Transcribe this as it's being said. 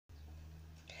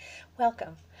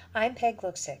Welcome. I'm Peg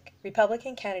Luksik,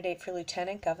 Republican candidate for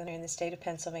Lieutenant Governor in the state of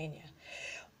Pennsylvania.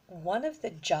 One of the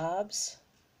jobs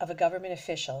of a government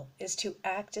official is to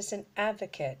act as an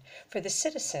advocate for the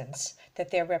citizens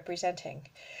that they're representing.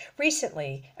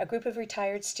 Recently, a group of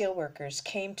retired steelworkers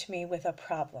came to me with a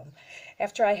problem.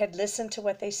 After I had listened to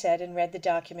what they said and read the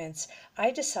documents, I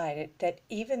decided that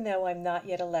even though I'm not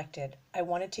yet elected, I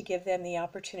wanted to give them the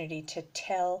opportunity to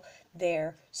tell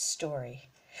their story.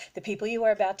 The people you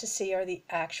are about to see are the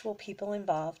actual people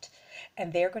involved,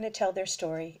 and they're going to tell their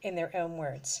story in their own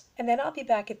words. And then I'll be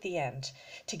back at the end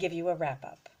to give you a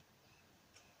wrap-up.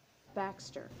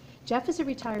 Baxter. Jeff is a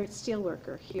retired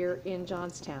steelworker here in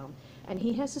Johnstown, and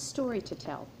he has a story to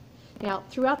tell. Now,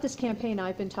 throughout this campaign,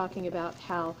 I've been talking about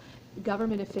how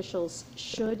government officials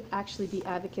should actually be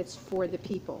advocates for the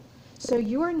people. So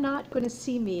you're not going to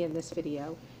see me in this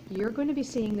video. You're going to be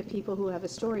seeing the people who have a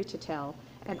story to tell,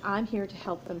 and I'm here to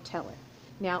help them tell it.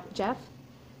 Now, Jeff,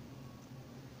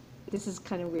 this is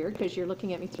kind of weird because you're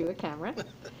looking at me through a camera.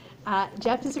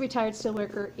 Jeff is a retired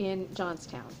steelworker in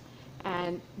Johnstown.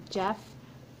 And Jeff,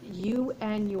 you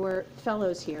and your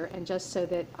fellows here, and just so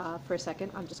that for a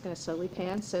second, I'm just going to slowly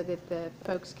pan so that the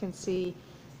folks can see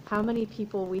how many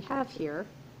people we have here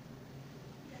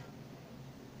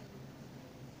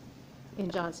in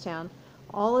Johnstown,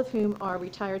 all of whom are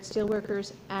retired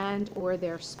steelworkers and or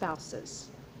their spouses.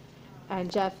 And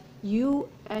Jeff, you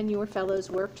and your fellows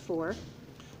worked for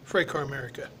Freight Car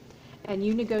America. And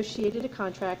you negotiated a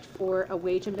contract for a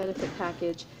wage and benefit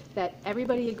package that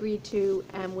everybody agreed to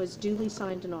and was duly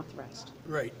signed and authorized.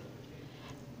 Right.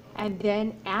 And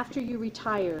then after you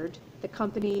retired, the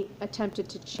company attempted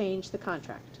to change the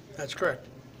contract. That's correct.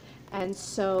 And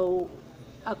so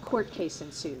a court case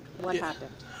ensued. What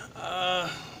happened?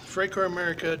 Freight Car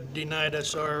America denied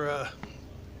us our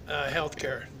health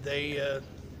care. They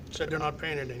said they're not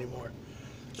paying it anymore.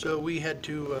 So we had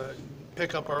to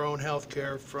pick up our own health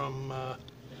care for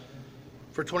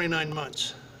 29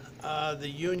 months. The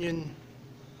union...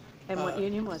 And what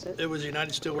union was it? It was the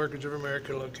United Steelworkers of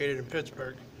America, located in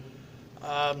Pittsburgh.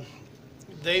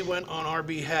 They went on our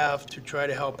behalf to try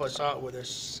to help us out with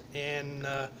this, and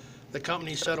the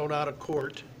company settled out of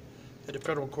court at the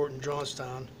federal court in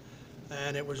Johnstown,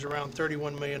 and it was around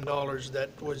 $31 million that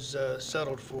was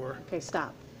settled for. Okay,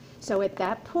 stop. So at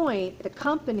that point, the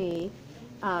company,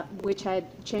 which had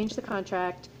changed the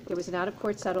contract, there was an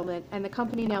out-of-court settlement, and the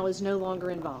company now is no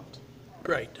longer involved.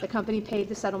 Right. The company paid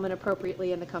the settlement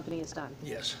appropriately, and the company is done.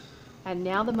 Yes. And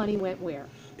now the money went where?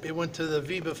 It went to the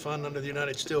VIVA fund under the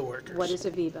United Steelworkers. What is a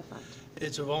VIVA fund?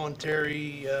 It's a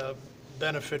voluntary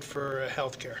benefit for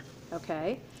health care.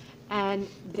 Okay. And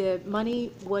the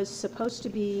money was supposed to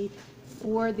be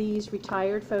for these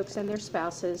retired folks and their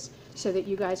spouses so that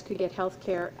you guys could get health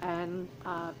care and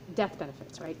death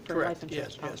benefits, right? For Correct. life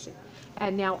insurance Yes, policy. yes.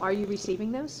 And now, are you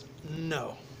receiving those?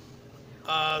 No.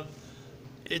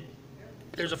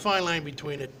 There's a fine line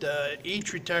between it.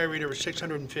 Each retiree, there were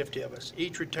 650 of us.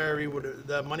 Each retiree,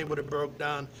 the money would have broke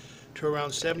down to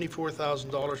around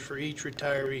 $74,000 for each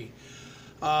retiree.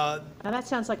 Now that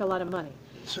sounds like a lot of money.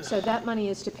 So that money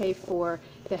is to pay for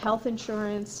the health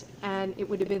insurance, and it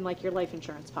would have been like your life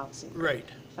insurance policy. Right.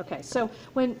 Okay, so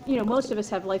when, most of us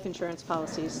have life insurance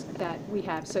policies that we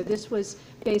have. So this was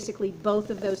basically both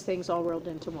of those things all rolled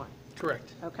into one.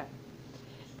 Correct. Okay.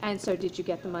 And so did you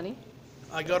get the money?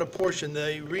 I got a portion.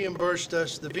 They reimbursed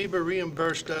us, the VIVA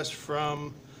reimbursed us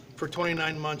for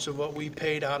 29 months of what we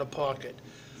paid out of pocket.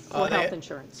 For health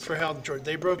insurance? For health insurance.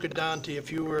 They broke it down to,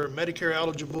 if you were Medicare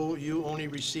eligible, you only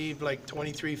received like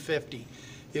 $2,350.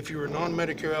 If you were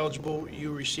non-Medicare eligible,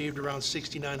 you received around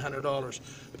 $6,900.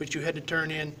 But you had to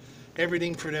turn in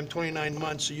everything for them 29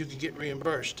 months so you could get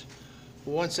reimbursed.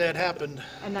 Once that happened...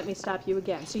 And let me stop you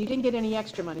again. So you didn't get any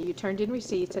extra money. You turned in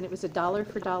receipts, and it was a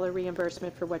dollar-for-dollar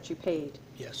reimbursement for what you paid.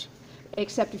 Yes.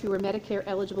 Except if you were Medicare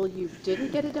eligible, you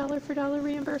didn't get a dollar-for-dollar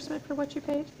reimbursement for what you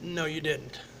paid? No, you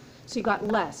didn't. So you got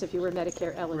less if you were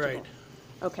Medicare eligible? Right.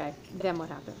 Okay. Then what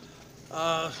happened?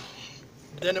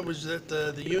 Then it was that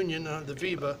the union, the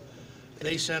VIVA,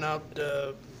 they sent out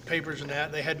papers and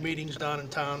that. They had meetings down in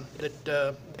town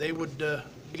that they would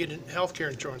get health care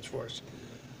insurance for us.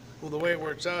 Well, the way it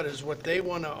works out is what they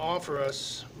want to offer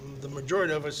us, the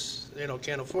majority of us,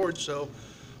 can't afford, so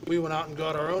we went out and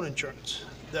got our own insurance.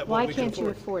 Why can't you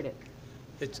afford it?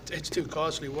 It's too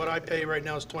costly. What I pay right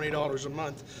now is $20 a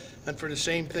month, and for the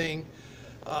same thing,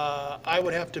 I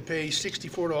would have to pay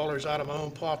 $64 out of my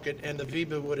own pocket, and the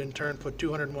VIVA would in turn put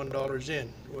 $201 in,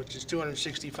 which is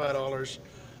 $265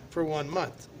 for 1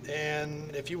 month.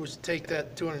 And if you was to take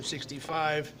that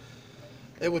 $265,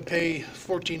 it would pay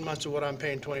 14 months of what I'm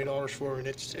paying $20 for, and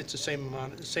it's the same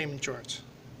amount, the same insurance.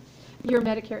 You're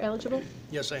Medicare eligible?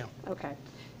 Yes, I am. Okay.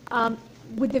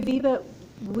 Would the VIVA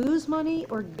lose money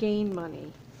or gain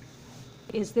money?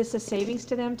 Is this a savings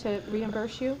to them to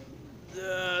reimburse you?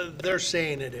 They're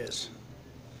saying it is.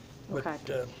 But,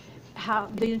 Okay. How,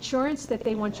 the insurance that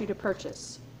they want you to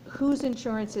purchase, whose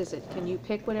insurance is it? Can you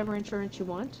pick whatever insurance you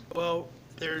want? well,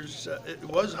 there's, it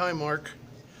was Highmark,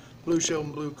 Blue Shield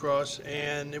and Blue Cross,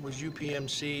 and it was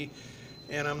UPMC,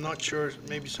 and I'm not sure,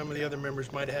 maybe some of the other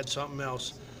members might have had something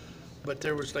else. But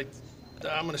there was like,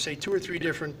 I'm gonna say 2 or 3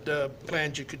 different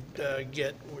plans you could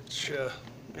get, which,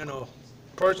 you know,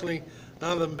 personally,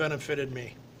 none of them benefited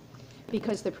me.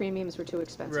 Because the premiums were too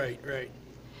expensive. Right.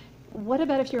 What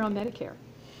about if you're on Medicare?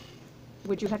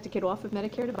 Would you have to get off of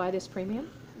Medicare to buy this premium?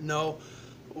 No,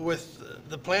 with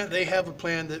the plan, they have a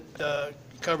plan that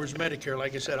covers Medicare.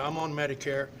 Like I said, I'm on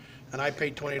Medicare, and I pay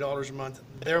 $20 a month.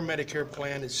 Their Medicare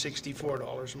plan is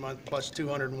 $64 a month, plus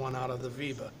 201 out of the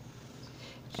VIVA.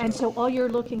 And so all you're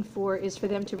looking for is for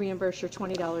them to reimburse your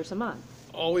 $20 a month.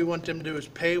 All we want them to do is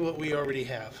pay what we already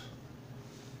have.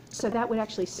 So that would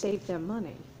actually save them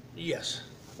money, Yes.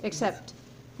 except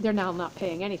they're now not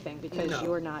paying anything because No.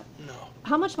 you're not. No.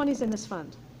 How much money's in this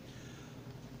fund?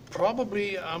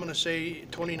 Probably, I'm gonna say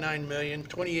 29 million,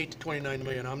 28 to 29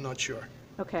 million, I'm not sure.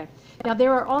 Okay. Now,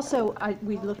 there are also,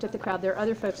 we looked at the crowd, there are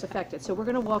other folks affected. So we're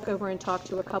going to walk over and talk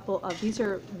to a couple of, these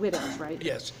are widows, right?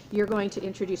 Yes. You're going to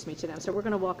introduce me to them. So we're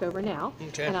going to walk over now.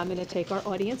 Okay. And I'm going to take our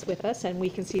audience with us, and we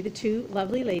can see the two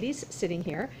lovely ladies sitting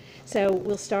here. So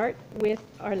we'll start with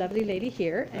our lovely lady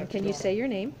here. And can you say your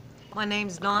name? My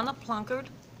name's Donna Plunkard.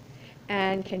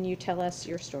 And can you tell us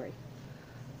your story?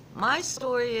 My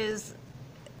story is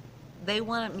they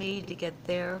wanted me to get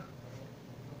their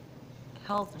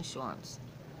health insurance.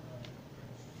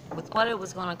 With what it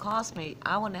was going to cost me,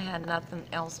 I wouldn't have had nothing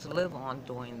else to live on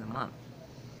during the month.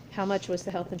 How much was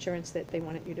the health insurance that they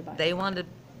wanted you to buy? They wanted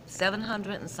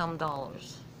 $700 and some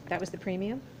dollars. That was the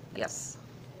premium? Yes,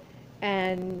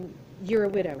 And you're a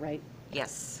widow, right?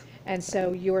 yes. And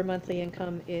so your monthly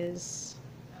income is,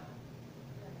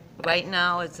 Right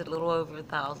now, it's a little over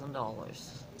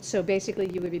 $1,000. so basically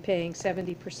you would be paying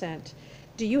 70%.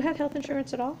 Do you have health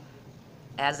insurance at all?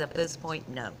 As of this point,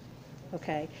 no.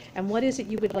 Okay. And what is it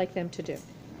you would like them to do?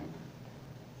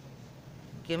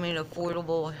 Give me an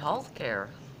affordable health care.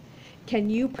 Can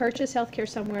you purchase health care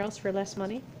somewhere else for less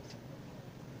money?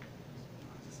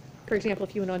 For example,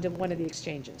 if you went onto one of the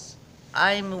exchanges.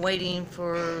 I'm waiting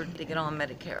to get on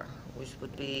Medicare, which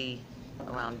would be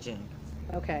around June.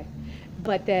 Okay.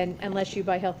 But then, unless you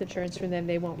buy health insurance from them,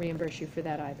 they won't reimburse you for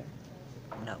that either.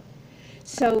 No.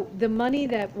 So the money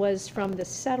that was from the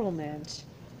settlement,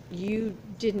 you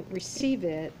didn't receive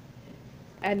it,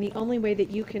 and the only way that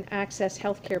you can access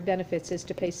health care benefits is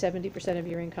to pay 70% of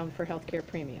your income for health care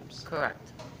premiums.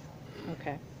 Correct.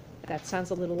 Okay. That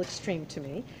sounds a little extreme to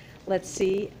me. Let's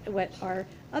see what our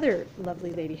other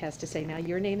lovely lady has to say now.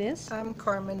 Your name is? I'm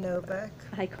Carmen Novak.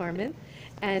 Hi, Carmen.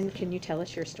 And can you tell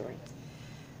us your story?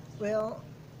 Well,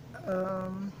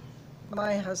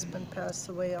 my husband passed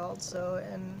away also,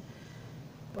 and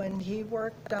when he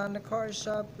worked on the car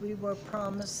shop, we were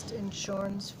promised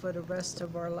insurance for the rest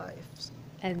of our lives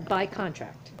And by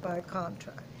contract? by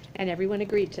contract. And everyone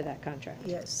agreed to that contract?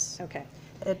 Yes. Okay.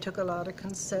 It took a lot of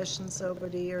concessions over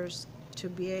the years to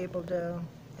be able to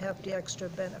have the extra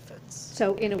benefits.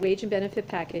 So in a wage and benefit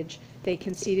package, they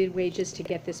conceded wages to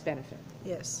get this benefit?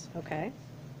 Yes. Okay.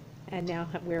 And now,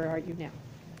 where are you now?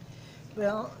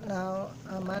 Well, now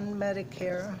I'm on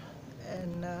Medicare,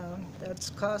 and that's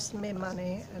cost me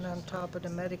money, and on top of the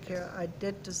Medicare, I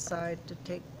did decide to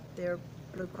take their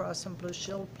Blue Cross and Blue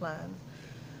Shield plan,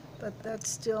 but that's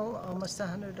still almost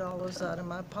 $100 out of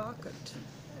my pocket.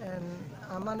 And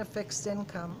I'm on a fixed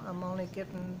income. I'm only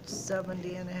getting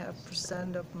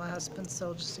 70.5% of my husband's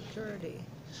Social Security.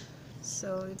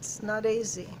 So it's not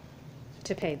easy.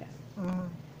 To pay that? Mhm.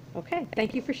 Okay,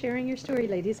 thank you for sharing your story,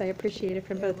 ladies. I appreciate it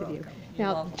from You're both of you. welcome.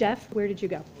 Now, Jeff, where did you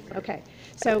go? Okay,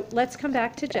 so let's come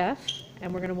back to Jeff,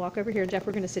 and we're going to walk over here. Jeff,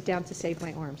 we're going to sit down to save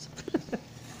my arms.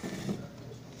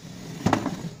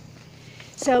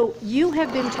 So you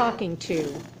have been talking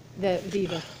to the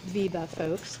Viva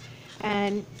folks,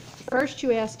 and first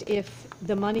you asked if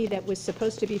the money that was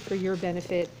supposed to be for your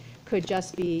benefit could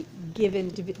just be given,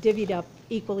 divvied up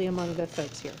equally among the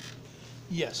folks here.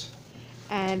 Yes.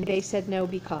 And they said no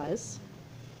because?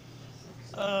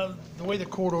 The way the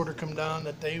court order come down,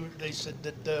 that they said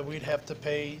that we'd have to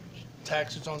pay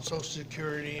taxes on Social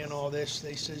Security and all this.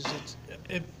 They says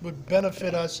it would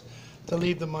benefit us to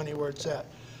leave the money where it's at,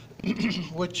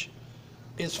 which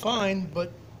is fine,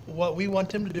 but what we want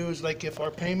them to do is, like, if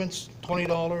our payment's $20,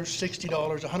 $60,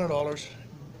 $100,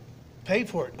 pay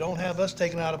for it. Don't have us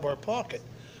taken out of our pocket.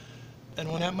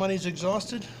 And when that money's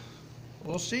exhausted,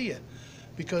 we'll see you.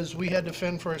 Because we had to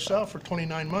fend for ourselves for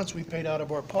 29 months. We paid out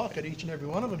of our pocket, each and every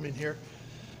one of them in here.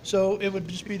 So it would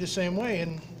just be the same way.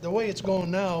 And the way it's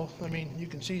going now, I mean, you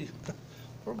can see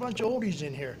we're a bunch of oldies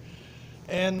in here.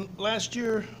 And last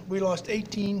year, we lost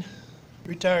 18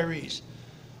 retirees.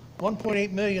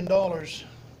 $1.8 million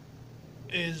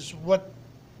is what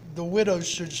the widows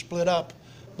should split up,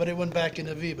 but it went back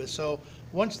into VEBA. So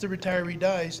once the retiree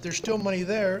dies, there's still money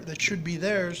there that should be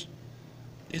theirs,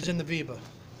 is in the VEBA.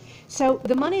 So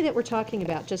the money that we're talking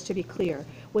about, just to be clear,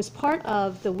 was part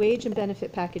of the wage and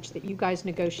benefit package that you guys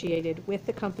negotiated with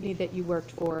the company that you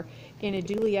worked for in a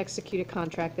duly executed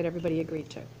contract that everybody agreed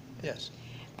to. Yes,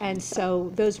 And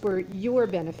so those were your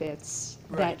benefits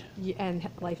Right. and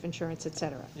life insurance, et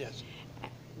cetera. yes.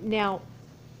 Now,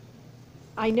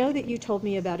 I know that you told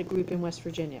me about a group in West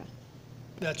Virginia,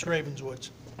 That's Ravenswoods.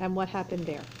 and what happened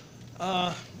there?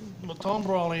 Well, Tom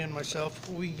Brawley and myself,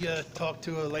 we talked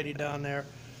to a lady down there.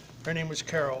 Her name was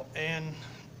Carol, and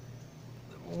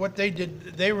what they did,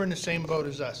 they were in the same boat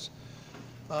as us.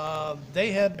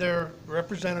 They had their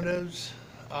representatives,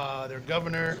 their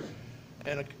governor,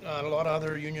 and a lot of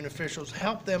other union officials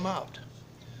help them out.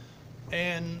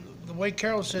 And the way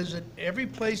Carol says it, every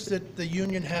place that the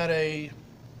union had a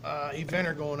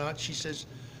eventer going on, she says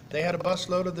they had a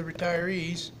busload of the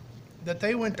retirees that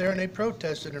they went there and they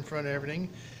protested in front of everything.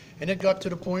 And it got to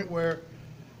the point where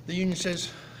the union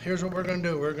says, here's what we're going to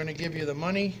do. We're going to give you the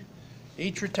money.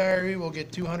 Each retiree will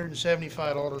get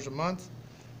 $275 a month,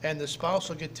 and the spouse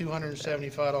will get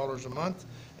 $275 a month.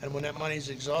 And when that money's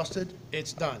exhausted,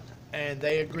 it's done. And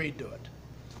they agreed to it.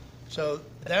 So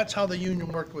that's how the union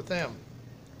worked with them.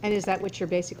 And is that what you're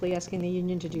basically asking the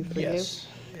union to do for you? Yes.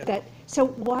 Yeah. That, so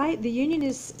why, the union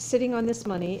is sitting on this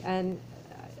money, and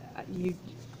we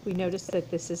noticed that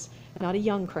this is not a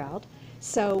young crowd.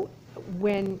 So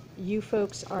when you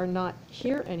folks are not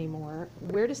here anymore,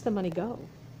 where does the money go?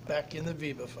 Back in the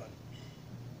VEBA fund.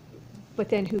 But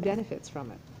then who benefits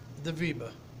from it? The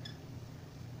VEBA,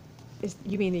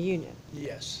 You mean the union?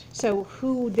 yes. So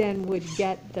who then would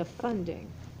get the funding?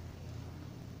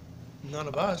 None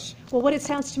of us. Well, what it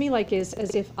sounds to me like is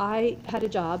as if I had a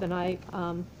job and I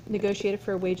negotiated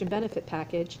for a wage and benefit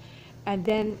package, and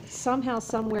then somehow,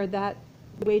 somewhere, that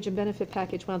wage and benefit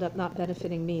package wound up not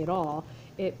benefiting me at all.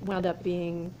 It wound up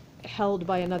being held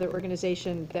by another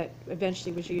organization that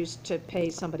eventually was used to pay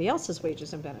somebody else's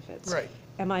wages and benefits. Right.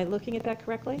 Am I looking at that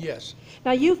correctly? Yes.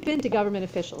 Now, you've been to government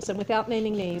officials, and without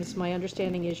naming names, my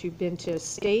understanding is you've been to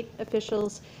state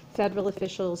officials, federal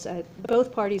officials, at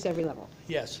both parties, every level.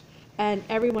 Yes. And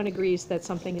everyone agrees that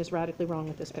something is radically wrong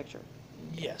with this picture.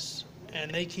 Yes.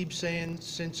 And they keep saying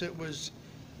since it was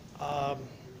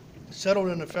settled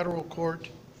in the federal court,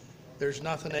 there's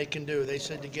nothing they can do. They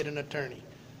said to get an attorney.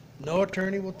 No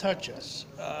attorney will touch us.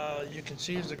 You can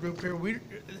see as a group here,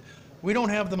 we don't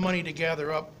have the money to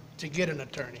gather up to get an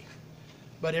attorney.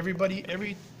 But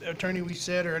every attorney we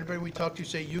said or anybody we talked to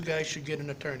say, you guys should get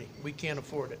an attorney. We can't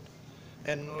afford it.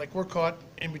 And like we're caught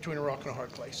in between a rock and a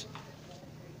hard place.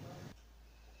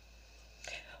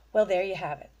 Well, there you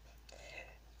have it.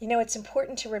 You know, it's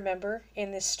important to remember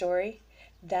in this story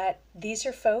that these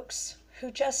are folks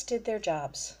who just did their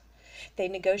jobs. They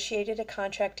negotiated a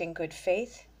contract in good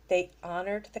faith. They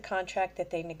honored the contract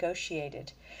that they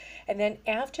negotiated. And then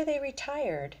after they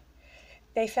retired,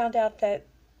 they found out that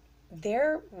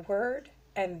their word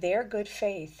and their good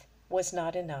faith was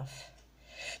not enough.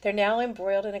 They're now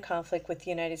embroiled in a conflict with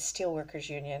the United Steelworkers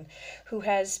Union, who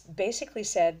has basically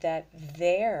said that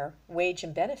their wage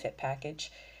and benefit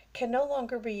package can no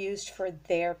longer be used for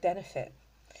their benefit.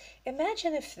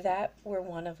 Imagine if that were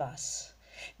one of us,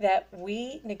 that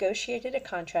we negotiated a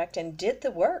contract and did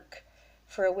the work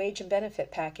for a wage and benefit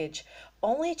package,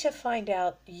 only to find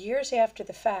out years after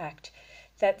the fact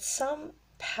that some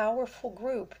powerful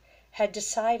group had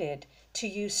decided to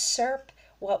usurp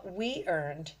what we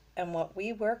earned and what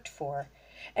we worked for,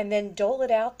 and then dole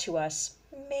it out to us,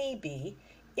 maybe,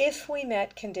 if we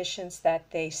met conditions that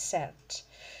they set.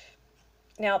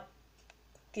 Now,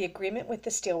 the agreement with the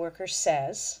steelworkers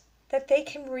says that they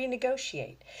can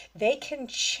renegotiate. They can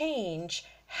change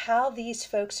how these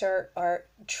folks are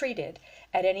treated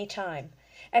at any time.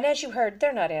 And as you heard,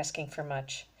 they're not asking for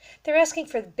much. They're asking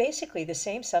for basically the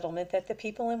same settlement that the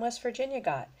people in West Virginia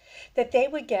got, that they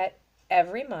would get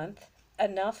every month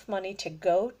enough money to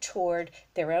go toward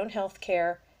their own health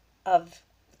care of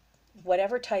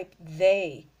whatever type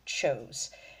they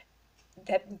chose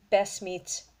that best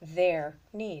meets their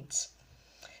needs.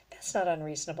 That's not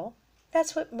unreasonable.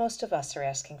 That's what most of us are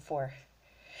asking for.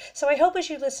 So I hope as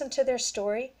you listen to their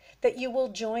story that you will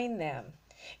join them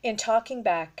in talking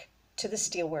back to the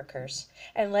steelworkers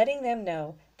and letting them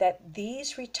know that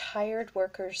these retired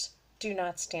workers do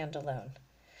not stand alone,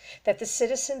 that the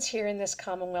citizens here in this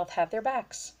Commonwealth have their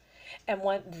backs and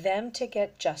want them to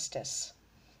get justice.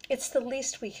 It's the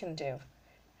least we can do.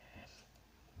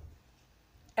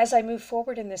 As I move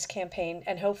forward in this campaign,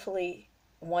 and hopefully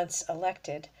once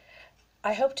elected,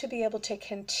 I hope to be able to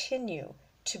continue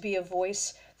to be a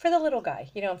voice for the little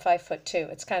guy. You know, I'm 5'2".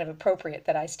 It's kind of appropriate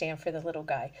that I stand for the little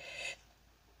guy.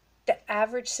 The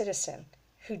average citizen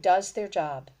who does their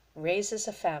job, raises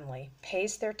a family,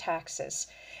 pays their taxes,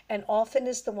 and often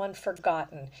is the one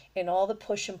forgotten in all the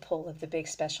push and pull of the big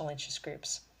special interest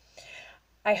groups.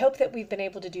 I hope that we've been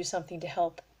able to do something to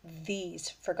help these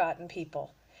forgotten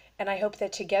people. And I hope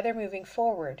that together moving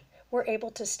forward, we're able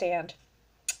to stand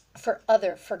for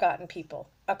other forgotten people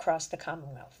across the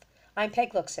Commonwealth. I'm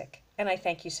Peg Luksik, and I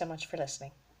thank you so much for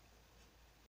listening.